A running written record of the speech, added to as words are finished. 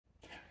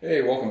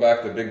Hey, welcome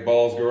back to Big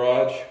Balls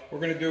Garage. We're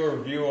going to do a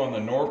review on the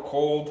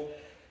Norcold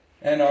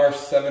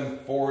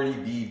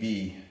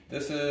NR740BB.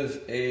 This is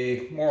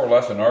a more or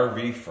less an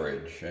RV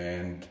fridge,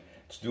 and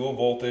it's dual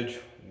voltage,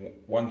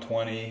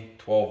 120,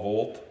 12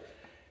 volt,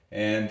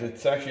 and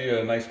it's actually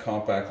a nice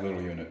compact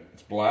little unit.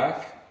 It's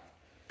black.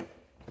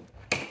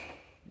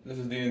 This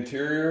is the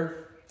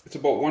interior. It's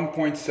about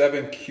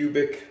 1.7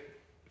 cubic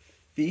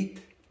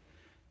feet.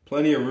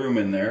 Plenty of room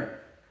in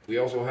there. We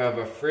also have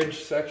a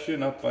fridge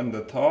section up on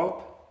the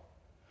top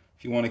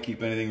if you want to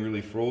keep anything really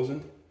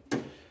frozen.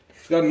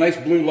 It's got a nice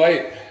blue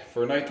light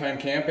for nighttime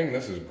camping.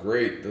 This is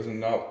great. It doesn't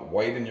not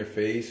white in your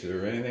face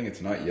or anything.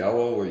 It's not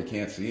yellow or you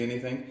can't see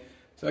anything.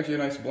 It's actually a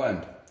nice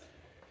blend.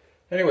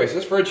 Anyways,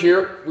 this fridge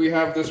here, we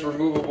have this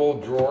removable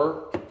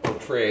drawer or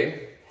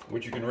tray,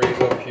 which you can raise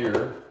up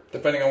here,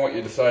 depending on what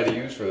you decide to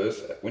use for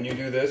this. When you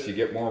do this, you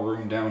get more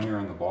room down here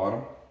on the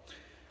bottom,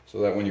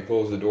 so that when you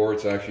close the door,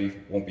 it's actually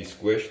won't be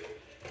squished.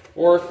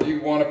 Or if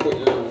you want to put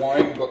your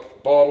wine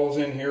bottles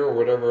in here or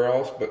whatever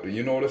else, but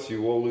you notice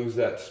you will lose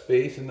that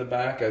space in the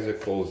back as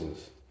it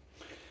closes.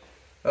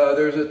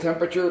 There's a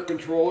temperature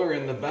controller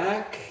in the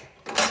back,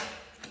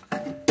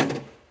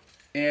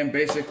 and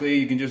basically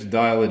you can just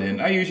dial it in.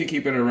 I usually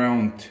keep it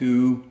around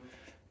 2.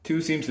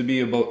 2 seems to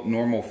be about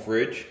normal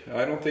fridge.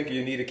 I don't think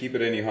you need to keep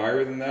it any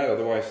higher than that,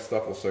 otherwise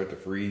stuff will start to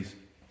freeze.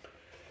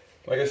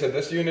 Like I said,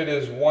 this unit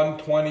is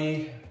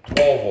 120,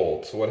 12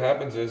 volts. So what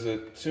happens is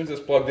that as soon as it's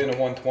plugged into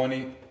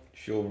 120,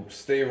 she'll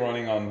stay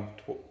running on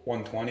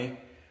 120.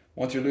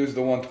 Once you lose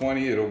the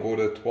 120, it'll go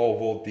to 12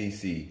 volt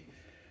DC.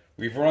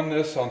 We've run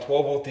this on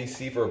 12 volt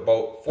DC for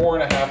about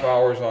 4.5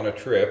 hours on a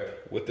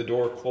trip with the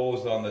door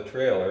closed on the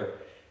trailer,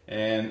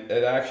 and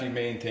it actually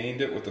maintained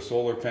it with the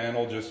solar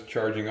panel just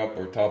charging up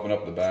or topping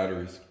up the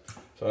batteries.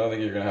 So I don't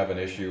think you're going to have an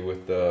issue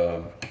with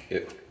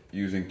it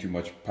using too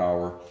much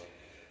power.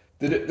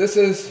 This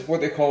is what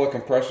they call a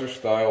compressor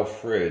style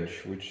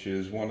fridge, which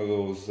is one of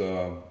those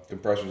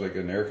compressors like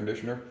an air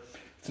conditioner.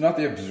 It's not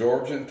the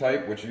absorption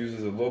type, which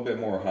uses a little bit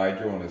more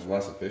hydro and is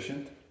less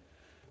efficient.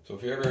 So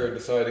if you ever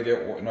decide to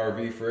get an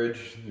RV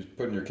fridge, you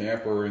put in your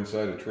camper or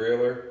inside a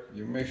trailer,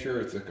 you make sure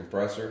it's a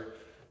compressor,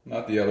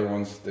 not the other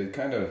ones. They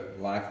kind of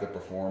lack the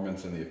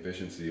performance and the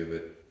efficiency of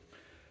it.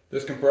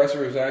 This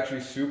compressor is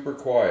actually super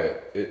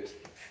quiet.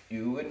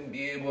 You wouldn't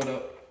be able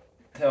to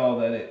tell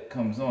that it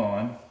comes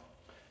on.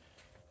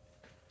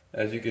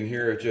 As you can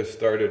hear, it just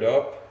started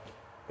up.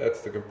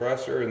 That's the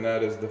compressor, and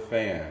that is the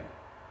fan.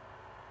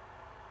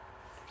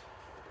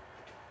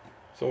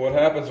 So what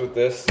happens with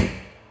this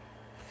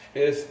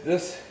is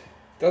this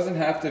doesn't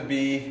have to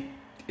be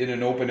in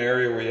an open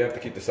area where you have to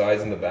keep the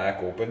sides and the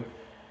back open.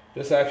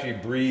 This actually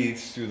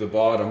breathes through the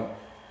bottom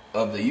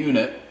of the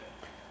unit,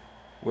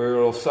 where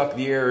it'll suck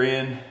the air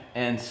in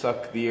and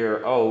suck the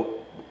air out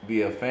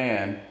via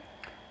fan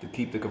to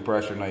keep the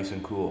compressor nice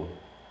and cool.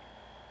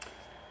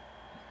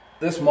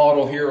 This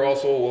model here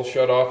also will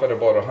shut off at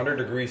about 100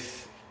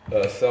 degrees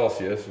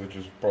Celsius, which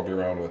is probably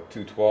around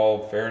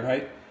 212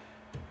 Fahrenheit.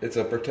 It's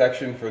a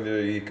protection for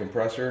the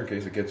compressor in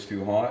case it gets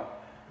too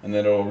hot, and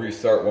then it'll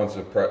restart once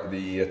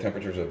the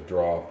temperatures have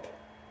dropped.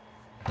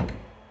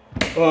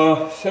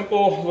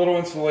 Simple little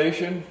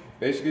installation.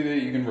 Basically,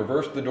 you can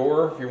reverse the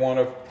door if you want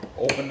to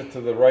open it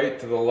to the right,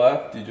 to the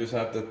left. You just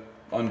have to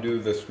undo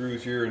the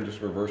screws here and just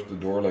reverse the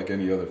door like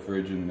any other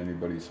fridge in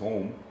anybody's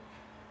home.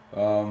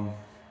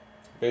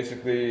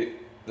 Basically,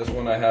 this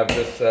one I have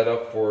just set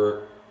up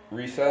for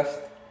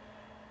recessed,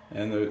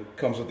 and it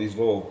comes with these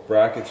little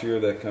brackets here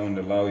that kind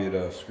of allow you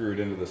to screw it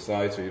into the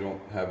side so you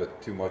don't have it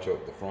too much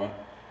out the front.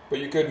 But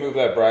you could move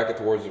that bracket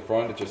towards the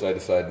front. It's just I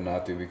decided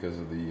not to because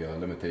of the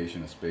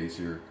limitation of space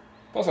here.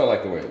 Plus I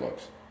like the way it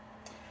looks.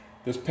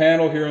 This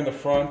panel here in the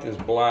front is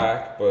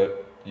black,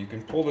 but you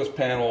can pull this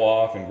panel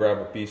off and grab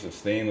a piece of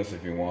stainless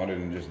if you wanted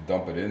and just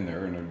dump it in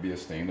there, and it would be a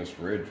stainless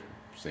fridge,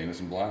 stainless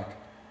and black,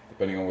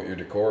 depending on what your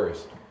decor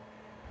is.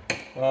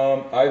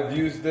 I've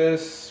used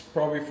this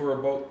probably for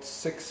about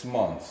 6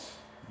 months.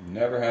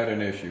 Never had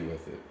an issue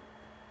with it.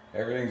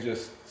 Everything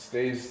just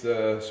stays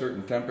a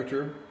certain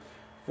temperature.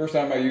 First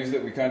time I used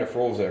it, we kind of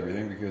froze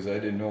everything because I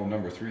didn't know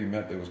number 3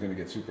 meant that it was going to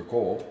get super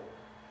cold.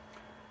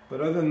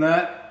 But other than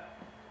that,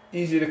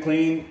 easy to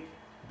clean.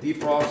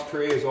 Defrost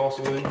tray is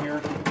also in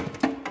here.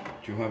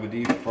 You'll have a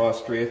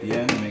defrost tray at the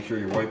end, and make sure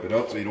you wipe it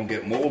out so you don't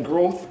get mold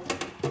growth.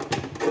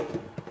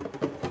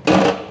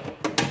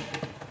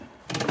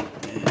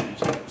 And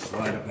just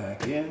slide it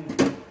back in.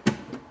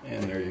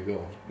 And there you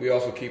go. We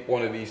also keep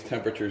one of these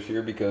temperatures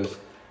here because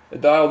the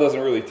dial doesn't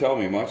really tell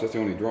me much. That's the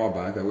only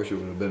drawback. I wish it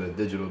would have been a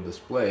digital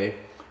display.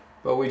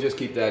 But we just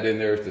keep that in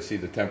there to see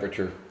the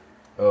temperature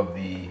of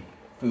the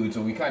food.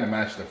 So we kind of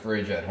match the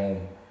fridge at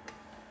home.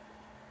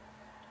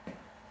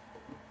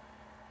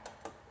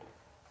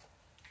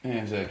 And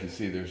as you can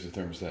see, there's the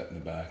thermostat in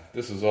the back.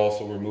 This is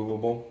also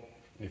removable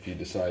if you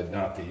decide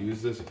not to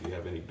use this. If you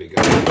have any big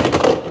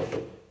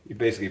items, you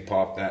basically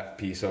pop that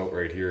piece out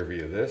right here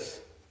via this.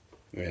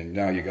 And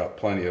now you got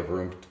plenty of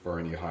room for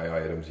any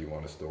high items you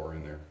want to store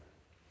in there.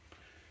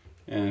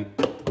 And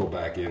go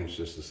back in, it's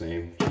just the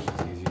same, just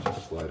as easy,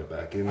 just slide it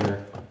back in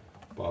there.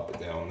 Pop it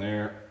down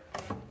there.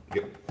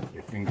 Get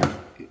your finger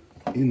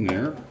in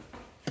there.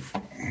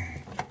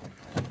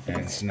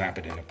 And snap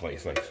it into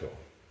place like so.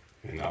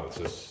 And now it's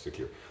just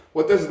secure.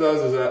 What this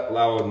does is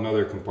allow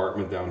another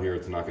compartment down here.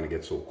 It's not going to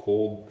get so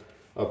cold.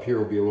 Up here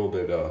will be a little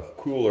bit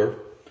cooler.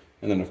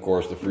 And then of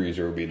course the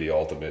freezer will be the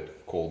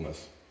ultimate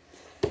coldness.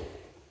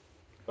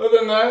 Other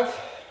than that,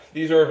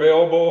 these are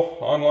available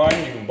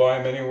online. You can buy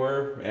them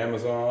anywhere.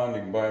 Amazon,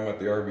 you can buy them at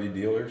the RV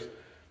dealers.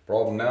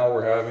 Problem now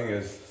we're having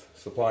is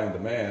supply and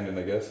demand, and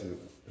I guess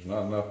there's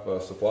not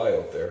enough supply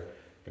out there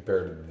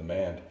compared to the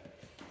demand.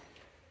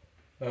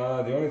 The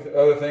only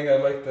other thing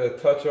I'd like to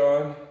touch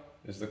on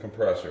is the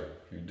compressor.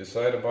 If you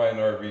decide to buy an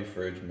RV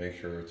fridge, make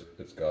sure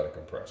it's got a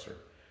compressor.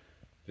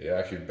 They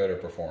actually better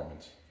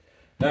performance.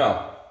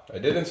 Now, I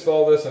did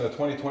install this in a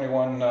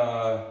 2021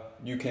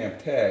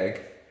 nuCamp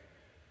tag,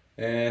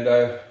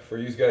 and for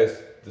you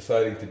guys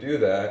deciding to do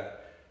that,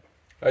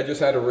 I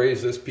just had to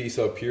raise this piece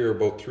up here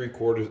about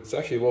 3/4. It's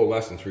actually a little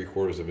less than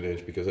 3/4 of an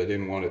inch because I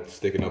didn't want it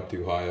sticking up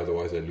too high,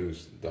 otherwise I'd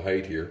lose the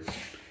height here.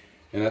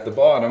 And at the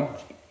bottom,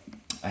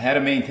 I had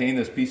to maintain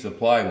this piece of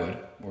plywood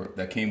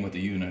that came with the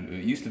unit.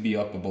 It used to be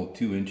up about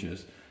 2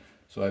 inches.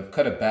 So I've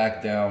cut it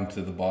back down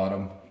to the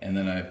bottom, and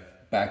then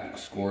I've back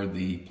scored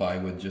the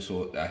plywood just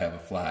so I have a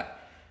flat.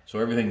 So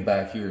everything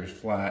back here is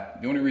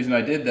flat. The only reason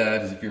I did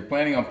that is if you're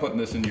planning on putting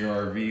this in your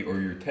RV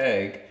or your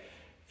tag,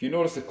 if you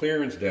notice the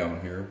clearance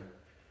down here,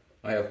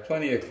 I have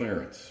plenty of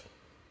clearance.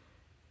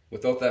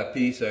 Without that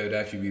piece, I would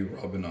actually be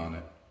rubbing on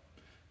it.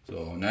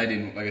 So, and I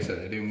didn't, like I said,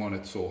 I didn't want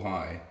it so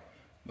high,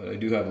 but I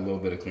do have a little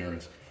bit of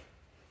clearance.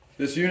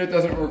 This unit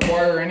doesn't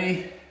require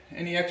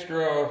any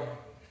extra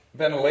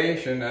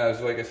ventilation,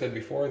 as like I said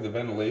before, the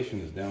ventilation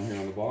is down here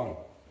on the bottom.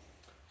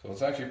 So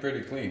it's actually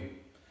pretty clean.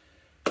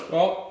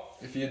 Well,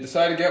 if you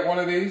decide to get one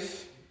of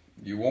these,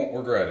 you won't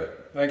regret it.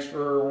 Thanks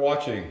for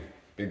watching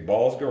Big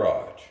Balls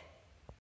Garage.